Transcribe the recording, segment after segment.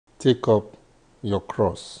Take up your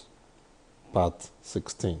cross, part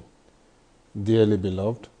 16. Dearly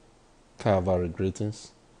beloved, Calvary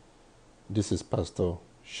greetings. This is Pst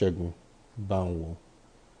Segun Banwo.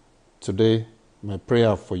 Today, my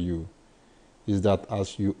prayer for you is that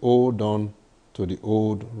as you hold on to the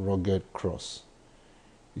old rugged cross,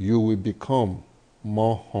 you will become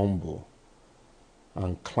more humble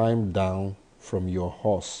and climb down from your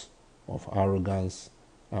horse of arrogance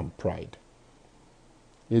and pride.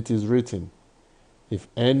 It is written, if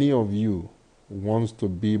any of you wants to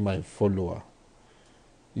be my follower,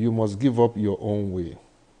 you must give up your own way,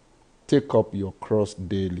 take up your cross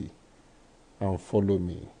daily, and follow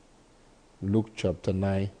me. Luke chapter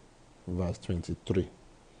 9, verse 23.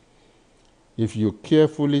 If you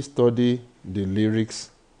carefully study the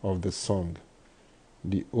lyrics of the song,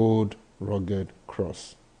 The Old Rugged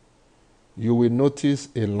Cross, you will notice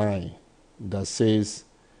a line that says,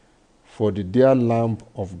 for the dear Lamb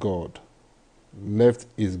of God left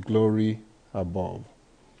his glory above.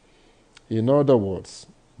 In other words,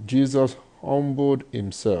 Jesus humbled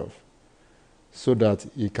himself so that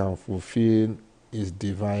he can fulfill his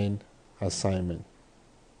divine assignment.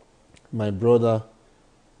 My brother,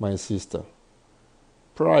 my sister,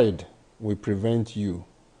 pride will prevent you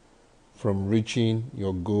from reaching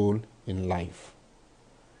your goal in life.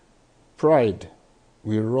 Pride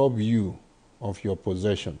will rob you of your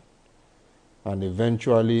possession and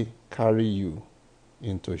eventually carry you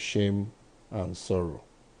into shame and sorrow.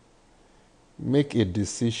 Make a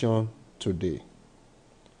decision today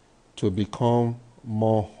to become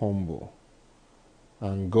more humble,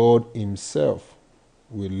 and God Himself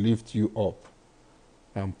will lift you up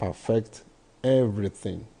and perfect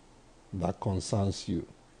everything that concerns you.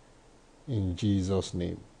 In Jesus'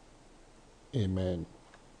 name, amen.